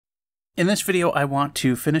In this video, I want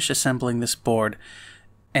to finish assembling this board,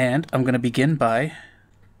 and I'm going to begin by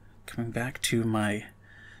coming back to my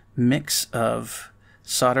mix of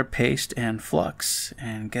solder paste and flux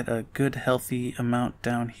and get a good healthy amount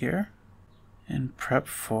down here and prep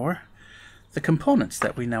for the components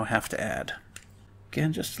that we now have to add.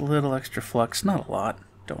 Again, just a little extra flux, not a lot.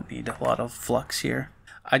 Don't need a lot of flux here.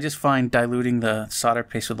 I just find diluting the solder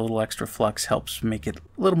paste with a little extra flux helps make it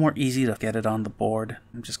a little more easy to get it on the board.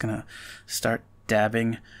 I'm just going to start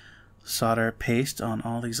dabbing solder paste on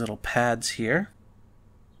all these little pads here.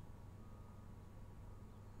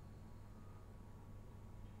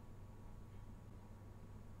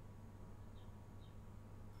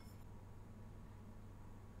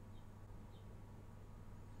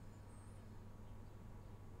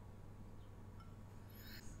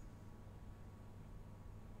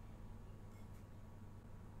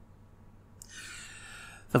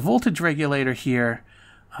 The voltage regulator here,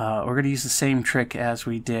 we're going to use the same trick as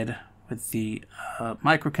we did with the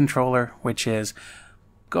microcontroller, which is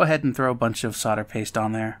go ahead and throw a bunch of solder paste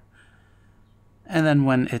on there. And then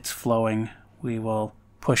when it's flowing, we will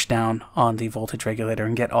push down on the voltage regulator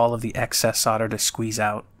and get all of the excess solder to squeeze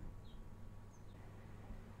out.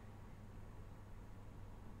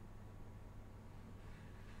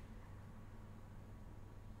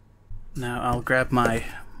 Now I'll grab my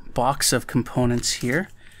box of components here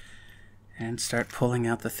and start pulling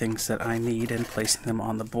out the things that I need and placing them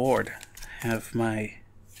on the board. I have my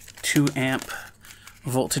 2 amp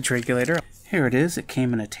voltage regulator. Here it is. It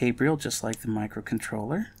came in a tape reel just like the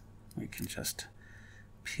microcontroller. We can just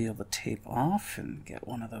peel the tape off and get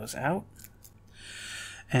one of those out.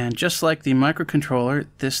 And just like the microcontroller,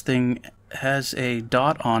 this thing has a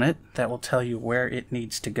dot on it that will tell you where it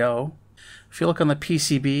needs to go. If you look on the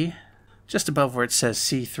PCB, just above where it says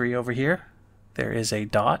C3 over here, there is a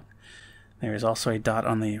dot. There is also a dot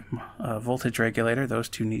on the voltage regulator. Those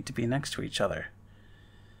two need to be next to each other.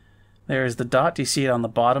 There is the dot. Do you see it on the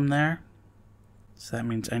bottom there? So that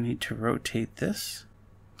means I need to rotate this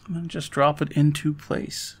and then just drop it into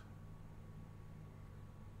place.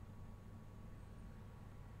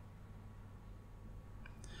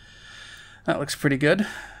 That looks pretty good.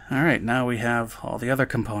 All right, now we have all the other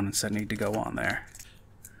components that need to go on there.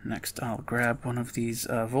 Next, I'll grab one of these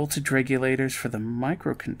voltage regulators for the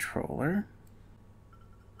microcontroller.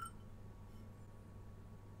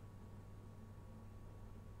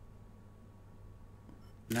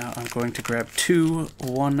 Now I'm going to grab 2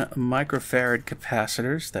 1 microfarad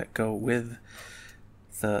capacitors that go with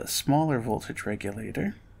the smaller voltage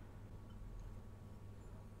regulator.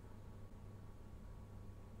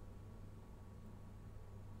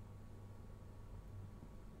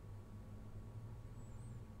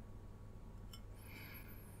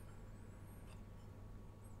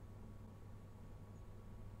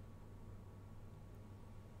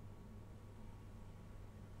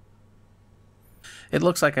 It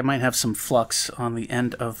looks like I might have some flux on the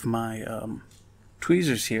end of my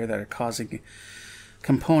tweezers here that are causing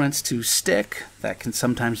components to stick. That can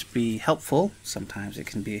sometimes be helpful. Sometimes it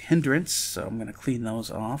can be a hindrance. So I'm going to clean those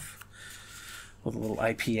off with a little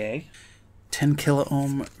IPA. 10 kilo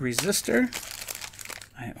ohm resistor.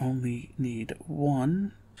 I only need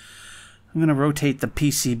 1. I'm going to rotate the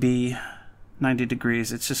PCB 90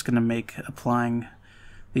 degrees. It's just going to make applying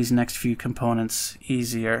these next few components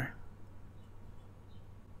easier.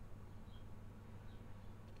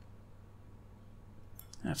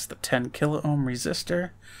 That's the 10 kilo ohm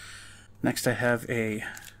resistor. Next I have a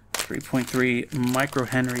 3.3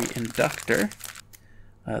 microhenry inductor.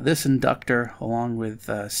 This inductor, along with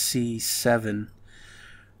C7,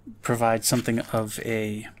 provides something of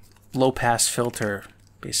a low-pass filter.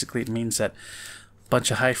 Basically, it means that a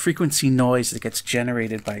bunch of high-frequency noise that gets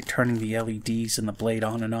generated by turning the LEDs and the blade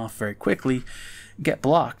on and off very quickly get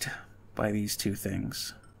blocked by these two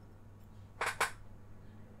things.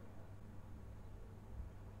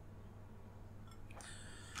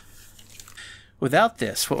 Without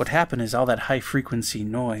this, what would happen is all that high-frequency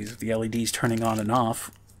noise, the LEDs turning on and off,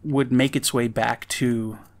 would make its way back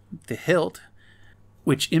to the hilt,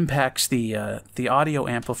 which impacts the audio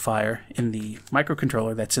amplifier in the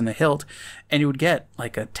microcontroller that's in the hilt, and you would get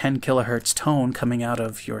like a 10 kilohertz tone coming out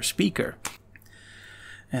of your speaker.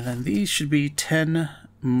 And then these should be 10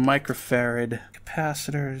 microfarad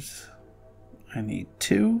capacitors. I need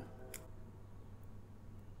 2.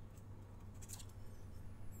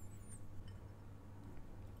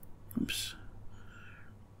 Oops.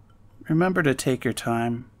 Remember to take your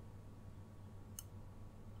time.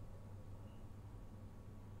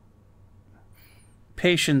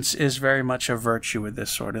 Patience is very much a virtue with this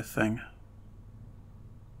sort of thing.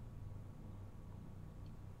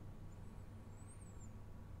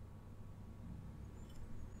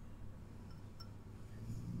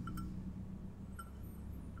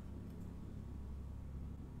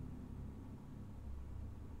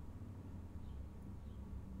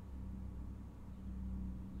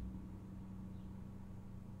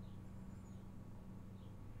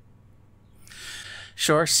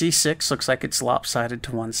 Sure, C6 looks like it's lopsided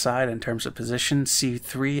to one side in terms of position.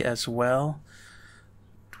 C3 as well.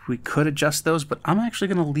 We could adjust those, but I'm actually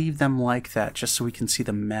going to leave them like that just so we can see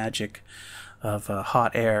the magic of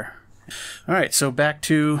hot air. Alright, so back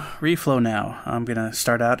to reflow now. I'm going to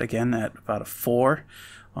start out again at about a 4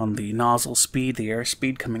 on the nozzle speed, the air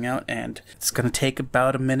speed coming out, and it's going to take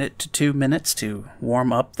about 1 minute to 2 minutes to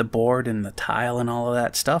warm up the board and the tile and all of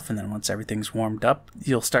that stuff. And then once everything's warmed up,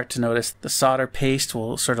 you'll start to notice the solder paste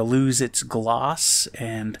will sort of lose its gloss,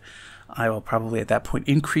 and I will probably at that point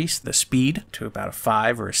increase the speed to about a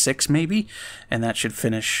 5 or a 6 maybe, and that should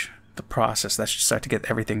finish the process. That should start to get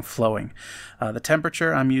everything flowing. The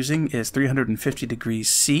temperature I'm using is 350 degrees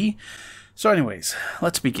C. So anyways,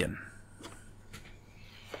 let's begin.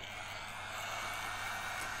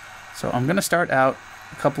 So I'm going to start out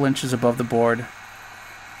a couple inches above the board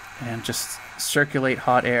and just circulate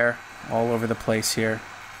hot air all over the place here.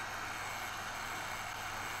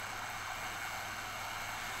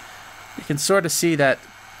 You can sort of see that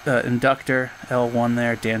inductor L1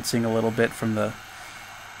 there dancing a little bit from the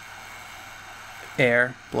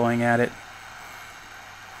air blowing at it.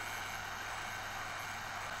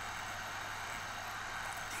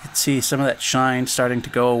 You can see some of that shine starting to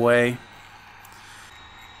go away.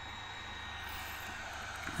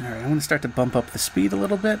 Alright, I'm going to start to bump up the speed a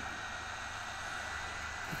little bit,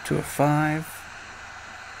 up to a 5.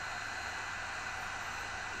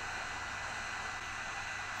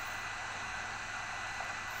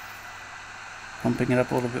 Bumping it up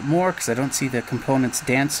a little bit more because I don't see the components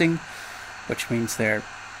dancing, which means they're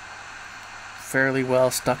fairly well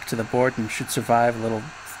stuck to the board and should survive a little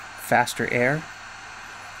faster air.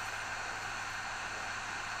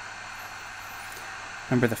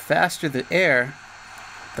 Remember, the faster the air,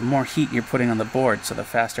 the more heat you're putting on the board, so the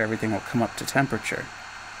faster everything will come up to temperature.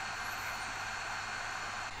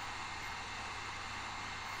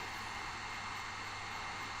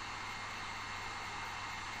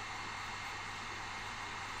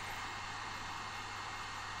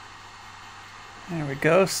 There we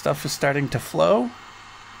go, stuff is starting to flow.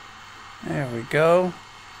 There we go.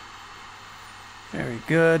 Very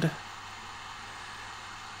good.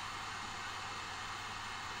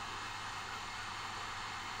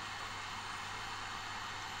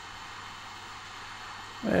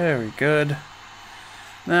 Very good.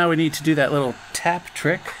 Now we need to do that little tap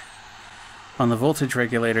trick on the voltage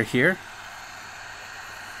regulator here.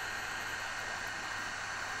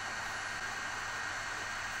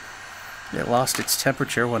 It lost its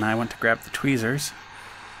temperature when I went to grab the tweezers,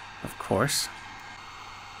 of course.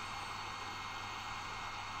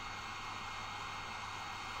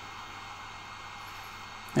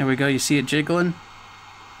 There we go, you see it jiggling?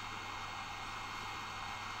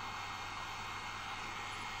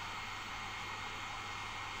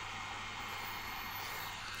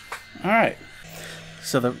 Alright,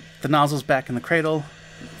 so the nozzle's back in the cradle,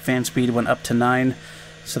 fan speed went up to 9,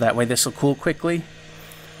 so that way this will cool quickly.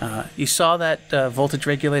 You saw that voltage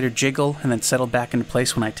regulator jiggle and then settle back into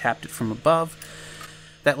place when I tapped it from above.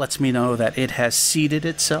 That lets me know that it has seated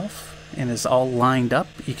itself and is all lined up.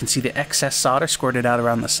 You can see the excess solder squirted out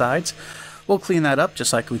around the sides. We'll clean that up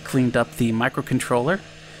just like we cleaned up the microcontroller,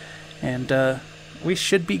 and we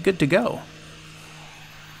should be good to go.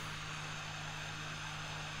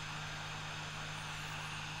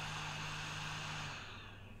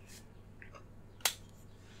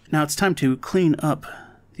 Now it's time to clean up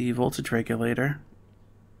the voltage regulator.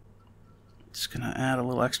 Just going to add a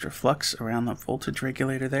little extra flux around the voltage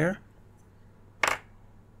regulator there.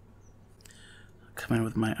 Come in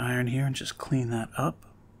with my iron here and just clean that up.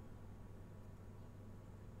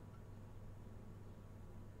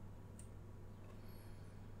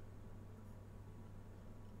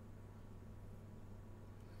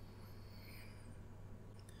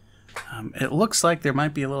 It looks like there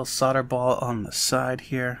might be a little solder ball on the side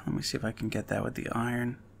here. Let me see if I can get that with the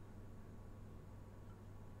iron.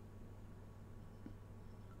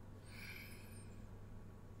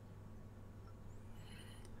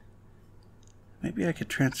 Maybe I could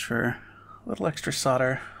transfer a little extra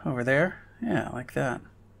solder over there. Yeah, like that.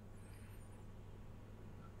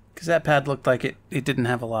 Because that pad looked like it didn't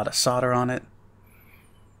have a lot of solder on it.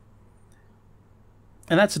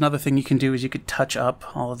 And that's another thing you can do, is you could touch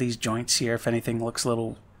up all of these joints here if anything looks a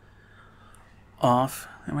little off.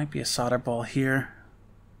 There might be a solder ball here.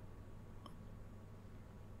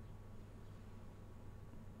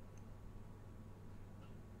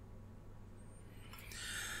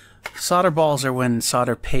 Solder balls are when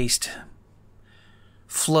solder paste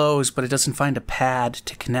flows, but it doesn't find a pad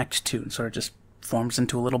to connect to, and sort of just forms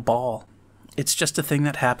into a little ball. It's just a thing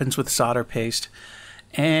that happens with solder paste,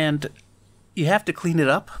 and You have to clean it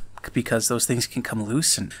up because those things can come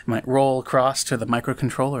loose and might roll across to the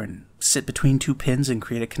microcontroller and sit between two pins and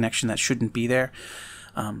create a connection that shouldn't be there.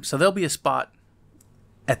 So there'll be a spot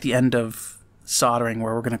at the end of soldering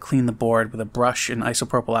where we're going to clean the board with a brush and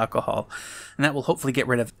isopropyl alcohol, and that will hopefully get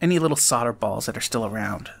rid of any little solder balls that are still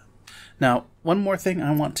around. Now, one more thing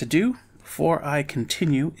I want to do before I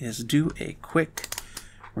continue is do a quick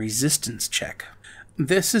resistance check.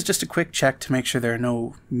 This is just a quick check to make sure there are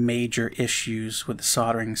no major issues with the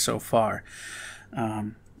soldering so far.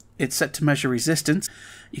 It's set to measure resistance.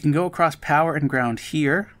 You can go across power and ground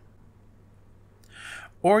here,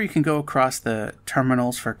 or you can go across the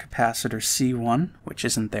terminals for capacitor C1, which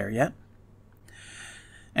isn't there yet.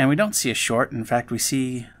 And we don't see a short. In fact, we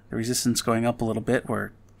see the resistance going up a little bit.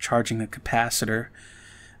 We're charging the capacitor,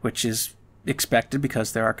 which is expected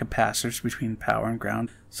because there are capacitors between power and ground.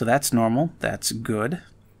 So that's normal. That's good.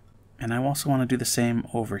 And I also want to do the same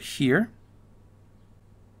over here.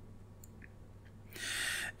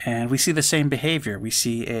 And we see the same behavior. We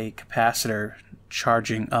see a capacitor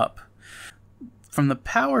charging up. From the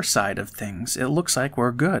power side of things, it looks like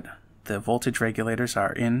we're good. The voltage regulators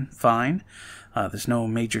are in fine. There's no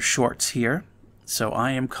major shorts here. So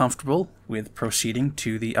I am comfortable with proceeding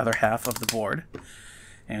to the other half of the board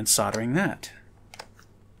and soldering that.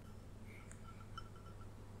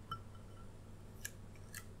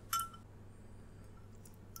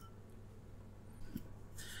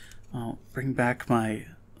 I'll bring back my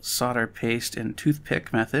solder paste and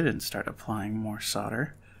toothpick method and start applying more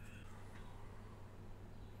solder.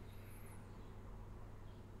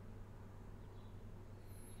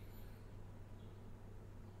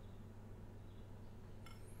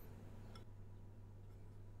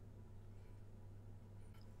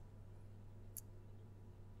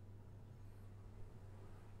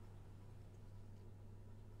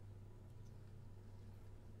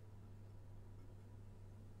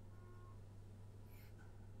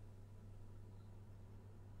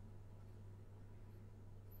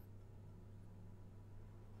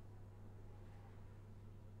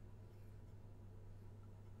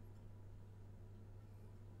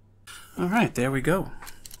 Alright, there we go.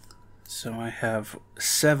 So I have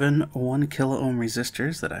 7 1 kilo ohm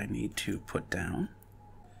resistors that I need to put down.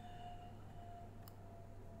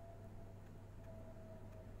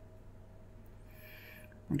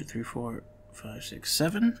 One, two, three, 4, 5, 6,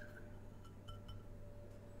 7.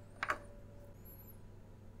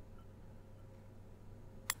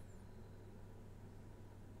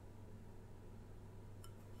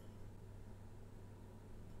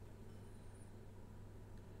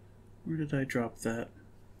 Where did I drop that?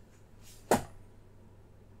 I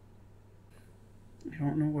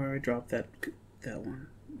don't know where I dropped that one.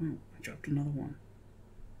 Oh, I dropped another one.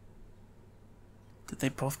 Did they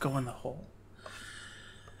both go in the hole?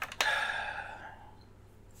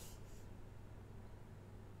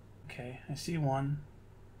 Okay, I see one.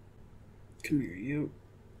 Come here, you.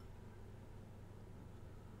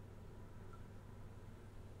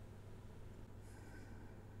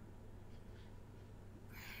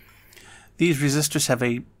 These resistors have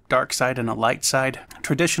a dark side and a light side.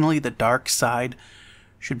 Traditionally, the dark side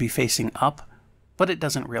should be facing up, but it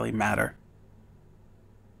doesn't really matter.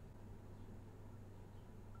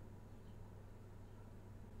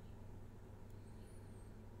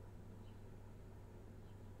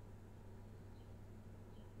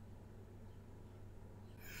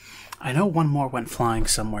 I know one more went flying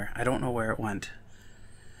somewhere. I don't know where it went.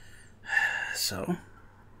 So,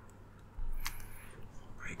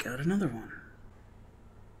 break out another one.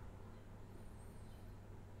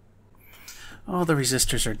 All the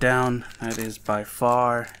resistors are down. That is by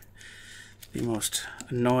far the most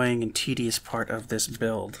annoying and tedious part of this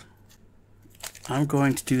build. I'm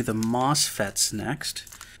going to do the MOSFETs next.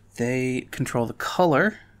 They control the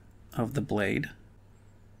color of the blade.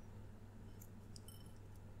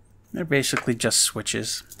 They're basically just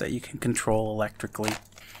switches that you can control electrically.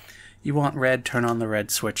 You want red, turn on the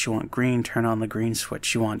red switch. You want green, turn on the green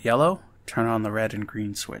switch. You want yellow, turn on the red and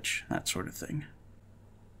green switch. That sort of thing.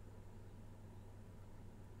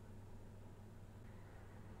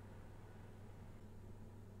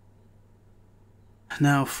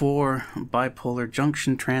 Now for bipolar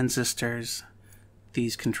junction transistors,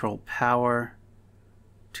 these control power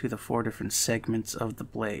to the 4 different segments of the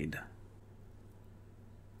blade.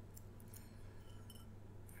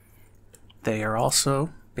 They are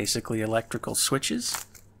also basically electrical switches.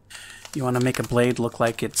 You want to make a blade look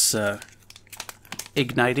like it's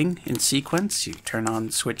igniting in sequence. You turn on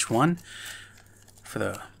switch 1 for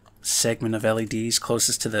the segment of LEDs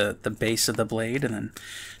closest to the base of the blade, and then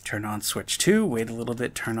turn on switch 2, wait a little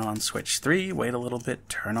bit, turn on switch 3, wait a little bit,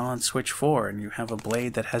 turn on switch 4, and you have a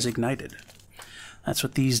blade that has ignited. That's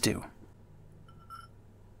what these do.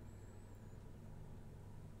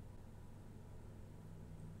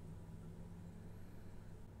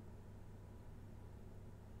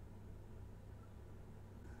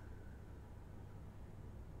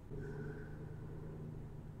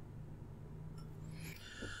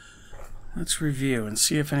 Let's review and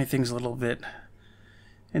see if anything's a little bit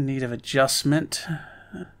in need of adjustment.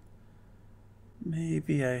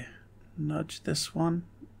 Maybe I nudge this one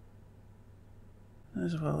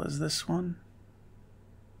as well as this one.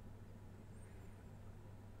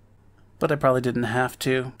 But I probably didn't have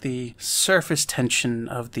to. The surface tension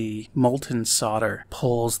of the molten solder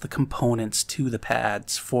pulls the components to the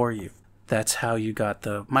pads for you. That's how you got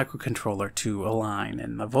the microcontroller to align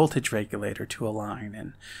and the voltage regulator to align,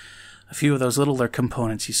 and a few of those littler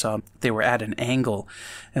components you saw, they were at an angle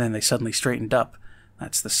and then they suddenly straightened up.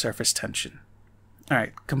 That's the surface tension.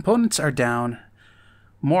 Alright, components are down,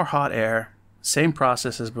 more hot air, same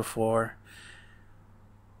process as before,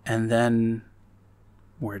 and then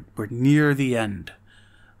we're near the end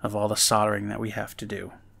of all the soldering that we have to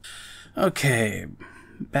do. Okay,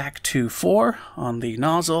 back to 4 on the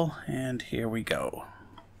nozzle, and here we go.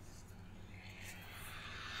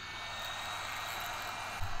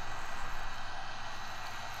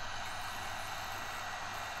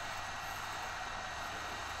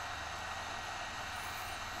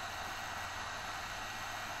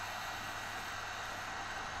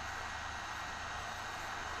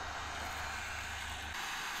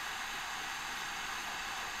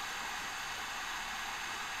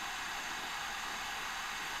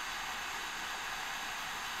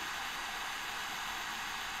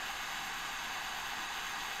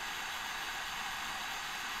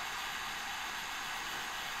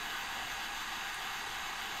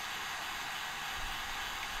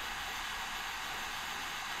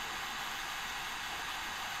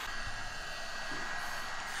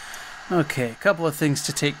 Okay, a couple of things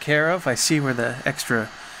to take care of. I see where the extra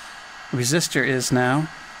resistor is now.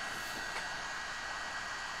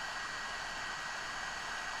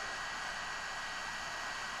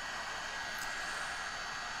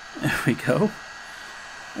 There we go.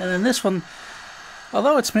 And then this one,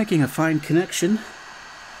 although it's making a fine connection,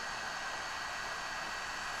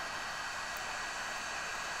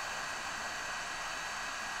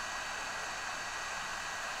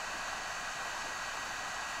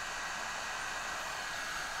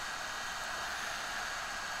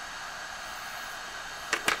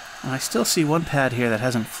 I still see one pad here that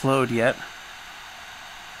hasn't flowed yet.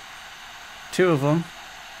 2 of them.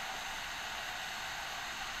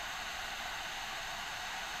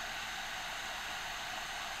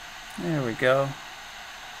 There we go.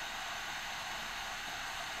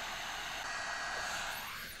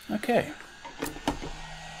 Okay.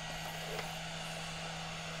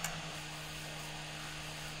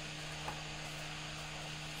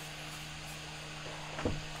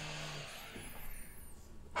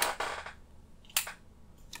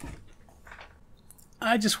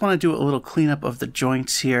 I just want to do a little cleanup of the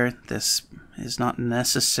joints here. This is not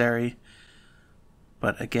necessary,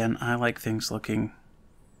 but again, I like things looking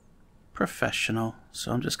professional,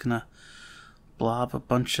 so I'm just gonna blob a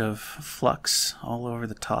bunch of flux all over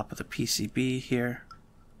the top of the PCB here,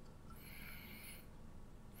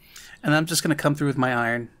 and I'm just gonna come through with my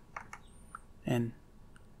iron and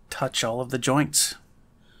touch all of the joints.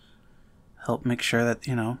 Help make sure that,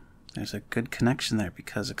 you know, there's a good connection there,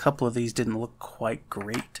 because a couple of these didn't look quite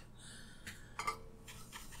great.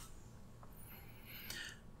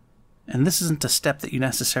 And this isn't a step that you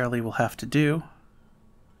necessarily will have to do.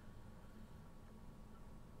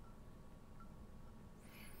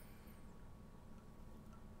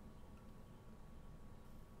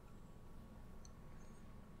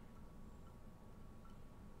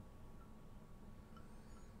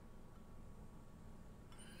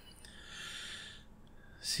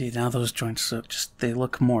 See, now those joints look they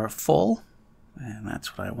look more full, and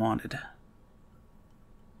that's what I wanted.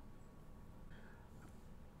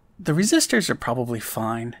 The resistors are probably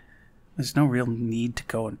fine. There's no real need to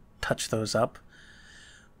go and touch those up,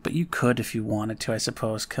 but you could, if you wanted to, I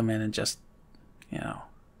suppose, come in and just, you know,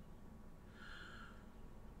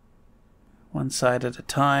 one side at a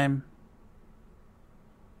time.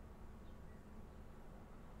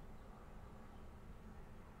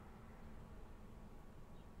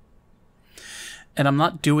 And I'm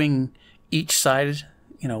not doing each side,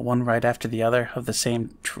 you know, one right after the other of the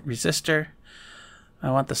same resistor.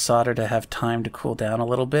 I want the solder to have time to cool down a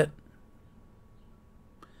little bit.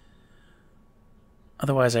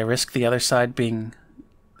 Otherwise, I risk the other side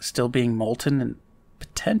still being molten and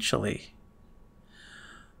potentially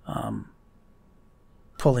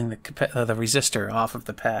pulling the resistor off of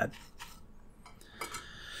the pad.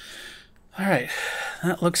 Alright,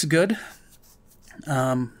 that looks good.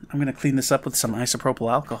 I'm going to clean this up with some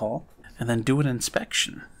isopropyl alcohol and then do an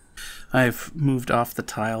inspection. I've moved off the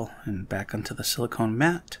tile and back onto the silicone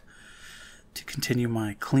mat to continue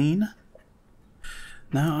my clean.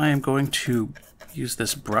 Now I am going to use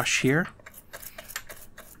this brush here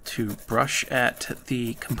to brush at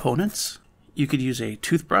the components. You could use a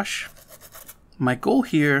toothbrush. My goal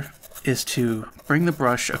here is to bring the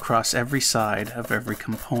brush across every side of every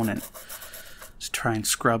component to try and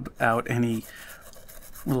scrub out any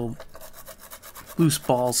little loose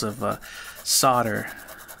balls of solder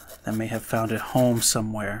that may have found a home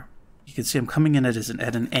somewhere. You can see I'm coming in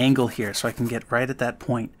at an angle here, so I can get right at that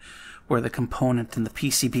point where the component and the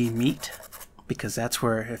PCB meet, because that's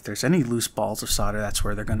where, if there's any loose balls of solder, that's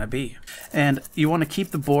where they're going to be. And you want to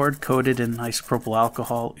keep the board coated in isopropyl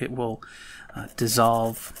alcohol. It will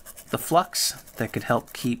dissolve the flux that could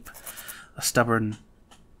help keep a stubborn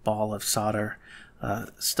ball of solder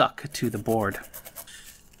stuck to the board.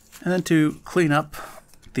 And then to clean up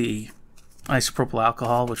the isopropyl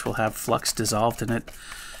alcohol, which will have flux dissolved in it,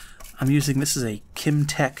 I'm using, this is a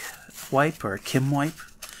Kimtech wipe, or a Kim wipe.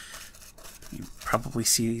 You probably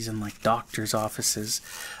see these in like doctors' offices.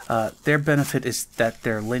 Their benefit is that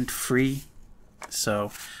they're lint-free,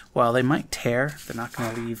 so while they might tear, they're not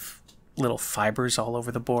going to leave little fibers all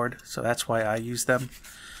over the board, so that's why I use them.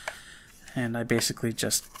 And I basically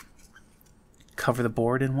just cover the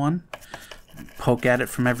board in one, poke at it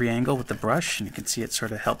from every angle with the brush, and you can see it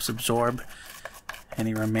sort of helps absorb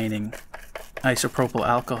any remaining isopropyl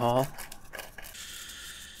alcohol.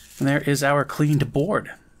 And there is our cleaned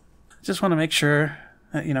board. Just want to make sure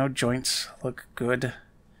that, you know, joints look good.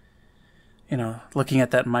 You know, looking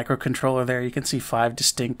at that microcontroller there, you can see 5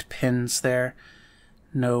 distinct pins there.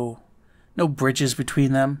 No bridges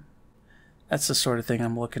between them. That's the sort of thing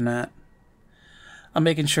I'm looking at. I'm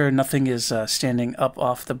making sure nothing is standing up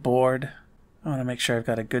off the board. I want to make sure I've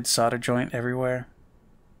got a good solder joint everywhere.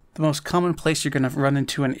 The most common place you're going to run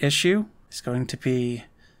into an issue is going to be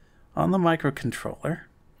on the microcontroller,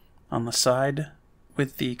 on the side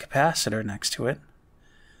with the capacitor next to it.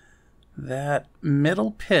 That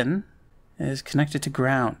middle pin is connected to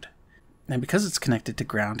ground. And because it's connected to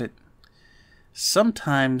ground, it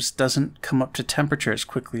sometimes doesn't come up to temperature as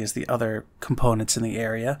quickly as the other components in the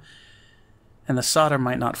area, and the solder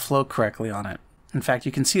might not flow correctly on it. In fact,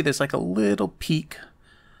 you can see there's like a little peak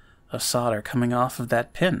of solder coming off of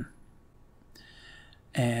that pin.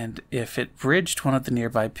 And if it bridged one of the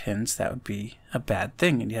nearby pins, that would be a bad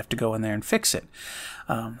thing, and you have to go in there and fix it.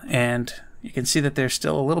 And you can see that there's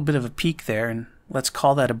still a little bit of a peak there, and let's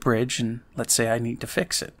call that a bridge, and let's say I need to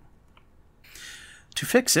fix it. To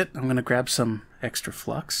fix it, I'm going to grab some extra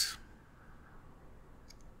flux,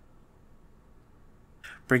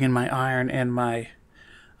 bring in my iron and my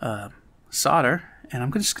solder, and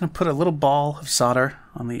I'm just going to put a little ball of solder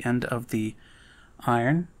on the end of the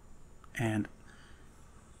iron and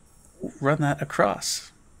run that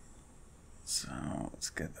across. So let's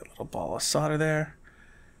get that little ball of solder there,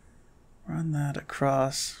 run that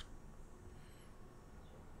across.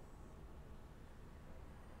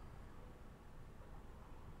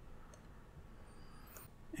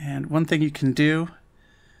 And one thing you can do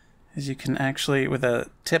is you can actually, with a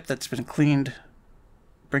tip that's been cleaned,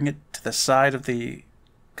 bring it to the side of the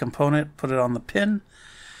component, put it on the pin,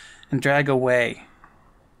 and drag away.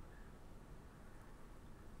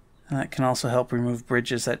 And that can also help remove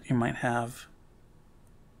bridges that you might have.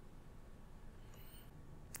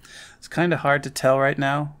 It's kind of hard to tell right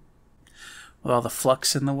now with all the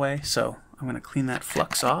flux in the way, so I'm going to clean that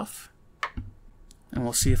flux off, and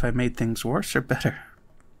we'll see if I made things worse or better.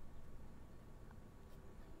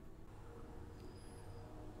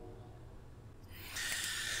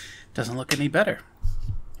 Doesn't look any better.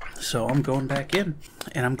 So I'm going back in,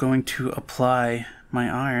 and I'm going to apply my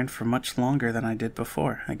iron for much longer than I did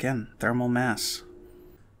before. Again, thermal mass.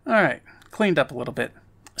 Alright, cleaned up a little bit.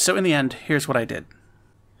 So in the end, here's what I did.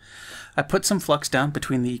 I put some flux down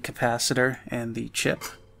between the capacitor and the chip.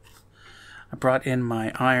 I brought in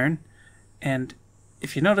my iron, and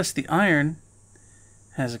if you notice, the iron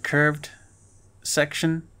has a curved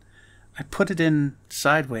section. I put it in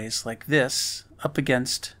sideways like this, up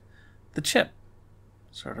against the chip,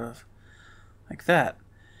 sort of like that.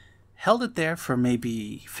 Held it there for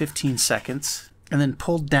maybe 15 seconds, and then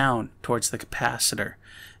pulled down towards the capacitor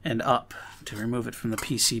and up to remove it from the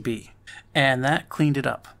PCB. And that cleaned it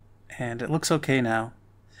up. And it looks okay now.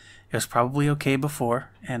 It was probably okay before,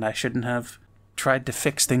 and I shouldn't have tried to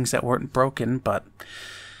fix things that weren't broken, but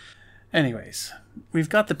anyways, we've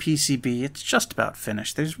got the PCB. It's just about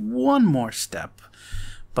finished. There's one more step,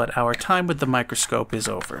 but our time with the microscope is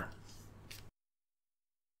over.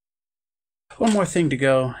 One more thing to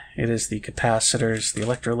go. It is the capacitors, the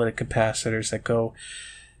electrolytic capacitors that go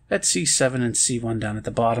at C7 and C1 down at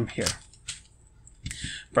the bottom here.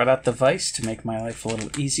 Brought out the vise to make my life a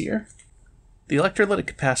little easier. The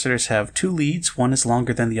electrolytic capacitors have two leads. One is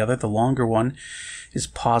longer than the other. The longer one is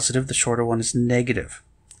positive. The shorter one is negative.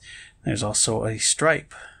 There's also a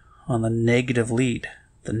stripe on the negative lead.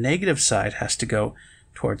 The negative side has to go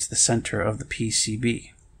towards the center of the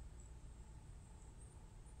PCB.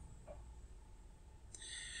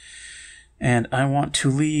 And I want to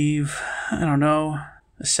leave, I don't know,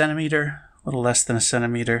 a centimeter, a little less than a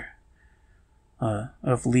centimeter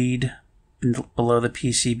of lead below the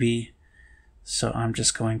PCB. So I'm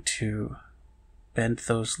just going to bend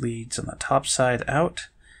those leads on the top side out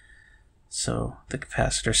so the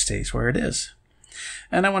capacitor stays where it is.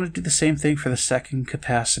 And I want to do the same thing for the second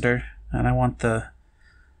capacitor, and I want the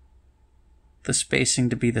spacing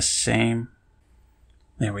to be the same.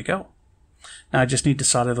 There we go. Now I just need to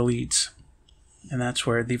solder the leads, and that's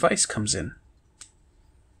where the vise comes in.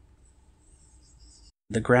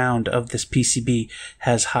 The ground of this PCB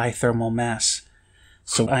has high thermal mass,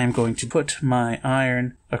 so I am going to put my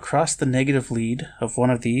iron across the negative lead of one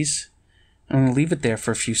of these. I'm going to leave it there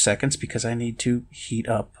for a few seconds because I need to heat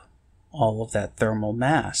up all of that thermal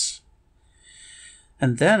mass.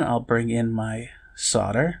 And then I'll bring in my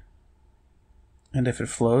solder, and if it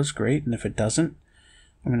flows, great, and if it doesn't,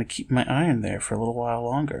 I'm going to keep my iron there for a little while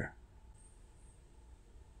longer.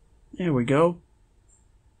 There we go.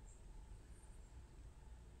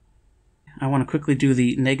 I want to quickly do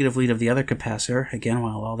the negative lead of the other capacitor, again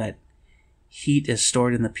while all that heat is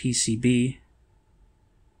stored in the PCB.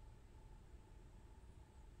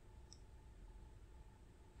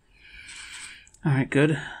 Alright,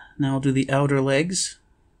 good. Now I'll do the outer legs.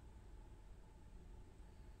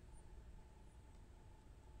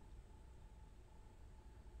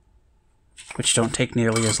 Which don't take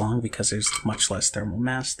nearly as long because there's much less thermal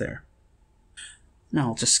mass there. Now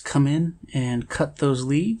I'll just come in and cut those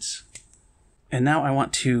leads. And now I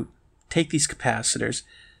want to take these capacitors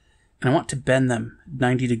and I want to bend them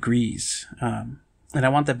 90 degrees. And I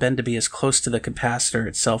want the bend to be as close to the capacitor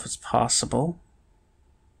itself as possible.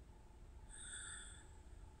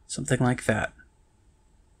 Something like that.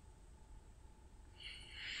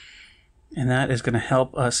 And that is going to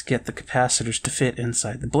help us get the capacitors to fit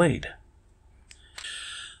inside the blade.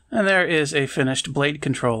 And there is a finished blade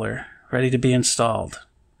controller ready to be installed.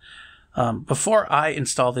 Before I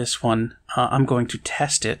install this one, I'm going to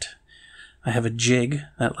test it. I have a jig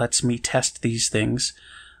that lets me test these things.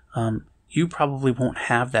 You probably won't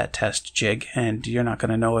have that test jig, and you're not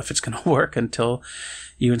going to know if it's going to work until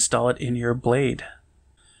you install it in your blade.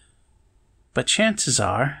 But chances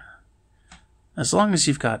are, as long as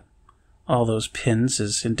you've got all those pins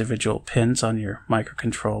as individual pins on your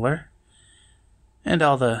microcontroller, and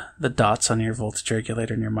all the dots on your voltage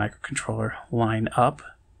regulator and your microcontroller line up,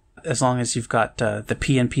 as long as you've got the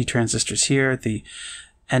PNP transistors here, the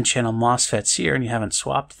N-channel MOSFETs here, and you haven't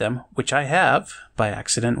swapped them, which I have by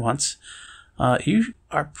accident once, you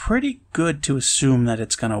are pretty good to assume that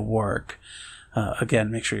it's going to work.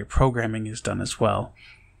 Again, make sure your programming is done as well,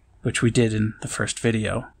 which we did in the first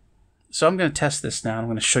video. So I'm going to test this now. I'm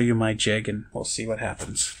going to show you my jig, and we'll see what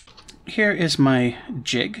happens. Here is my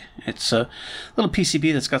jig. It's a little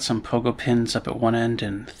PCB that's got some pogo pins up at one end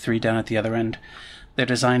and 3 down at the other end. They're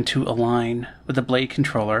designed to align with the blade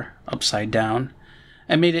controller upside down.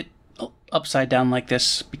 I made it upside down like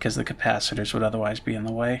this because the capacitors would otherwise be in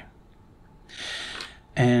the way.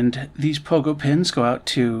 And these pogo pins go out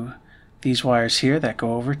to these wires here that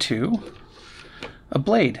go over to a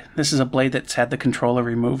blade. This is a blade that's had the controller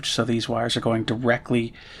removed, so these wires are going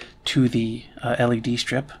directly to the LED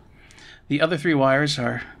strip. The other 3 wires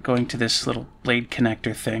are going to this little blade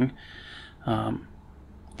connector thing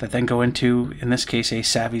that then go into, in this case, a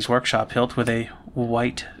Savvy's Workshop hilt with a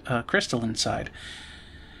white crystal inside.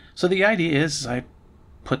 So the idea is I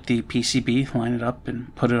put the PCB, line it up,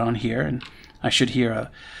 and put it on here, and I should hear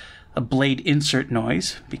a blade insert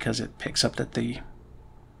noise because it picks up that the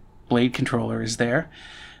blade controller is there.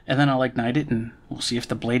 And then I'll ignite it, and we'll see if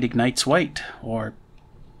the blade ignites white or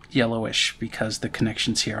yellowish because the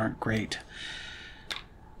connections here aren't great.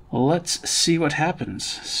 Let's see what happens.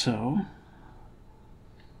 So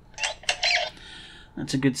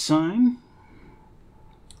that's a good sign.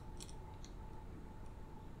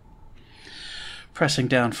 Pressing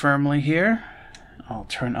down firmly here I'll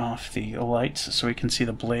turn off the lights so we can see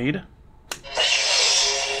the blade.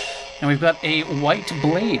 And we've got a white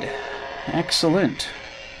blade. Excellent.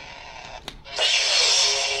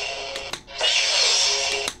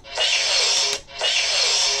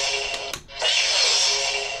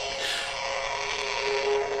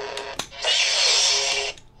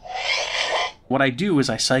 What I do is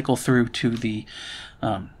I cycle through to the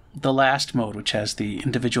last mode, which has the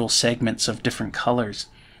individual segments of different colors.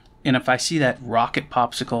 And if I see that rocket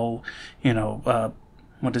popsicle, you know,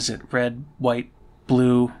 what is it, red, white,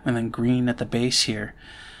 blue, and then green at the base here,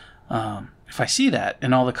 if I see that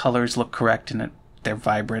and all the colors look correct and they're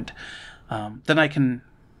vibrant, then I can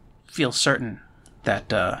feel certain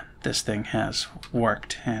that this thing has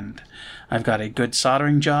worked, and I've got a good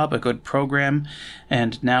soldering job, a good program,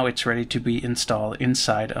 and now it's ready to be installed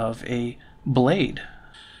inside of a blade.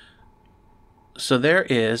 So there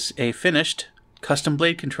is a finished custom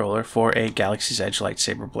blade controller for a Galaxy's Edge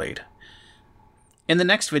lightsaber blade. In the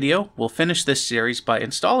next video, we'll finish this series by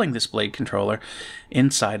installing this blade controller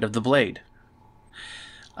inside of the blade.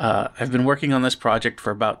 I've been working on this project for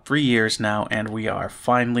about 3 years now, and we are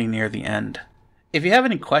finally near the end. If you have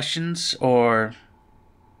any questions or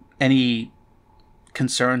any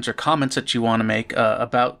concerns or comments that you want to make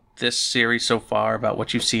about this series so far, about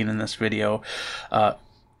what you've seen in this video,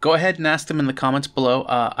 go ahead and ask them in the comments below.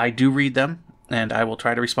 I do read them, and I will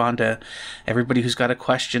try to respond to everybody who's got a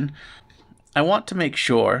question. I want to make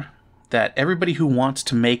sure that everybody who wants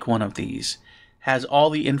to make one of these has all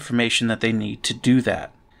the information that they need to do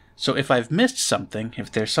that. So if I've missed something,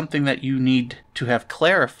 if there's something that you need to have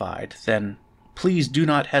clarified, then please do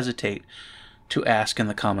not hesitate to ask in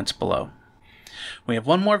the comments below. We have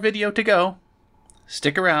one more video to go.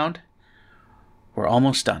 Stick around. We're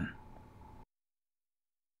almost done.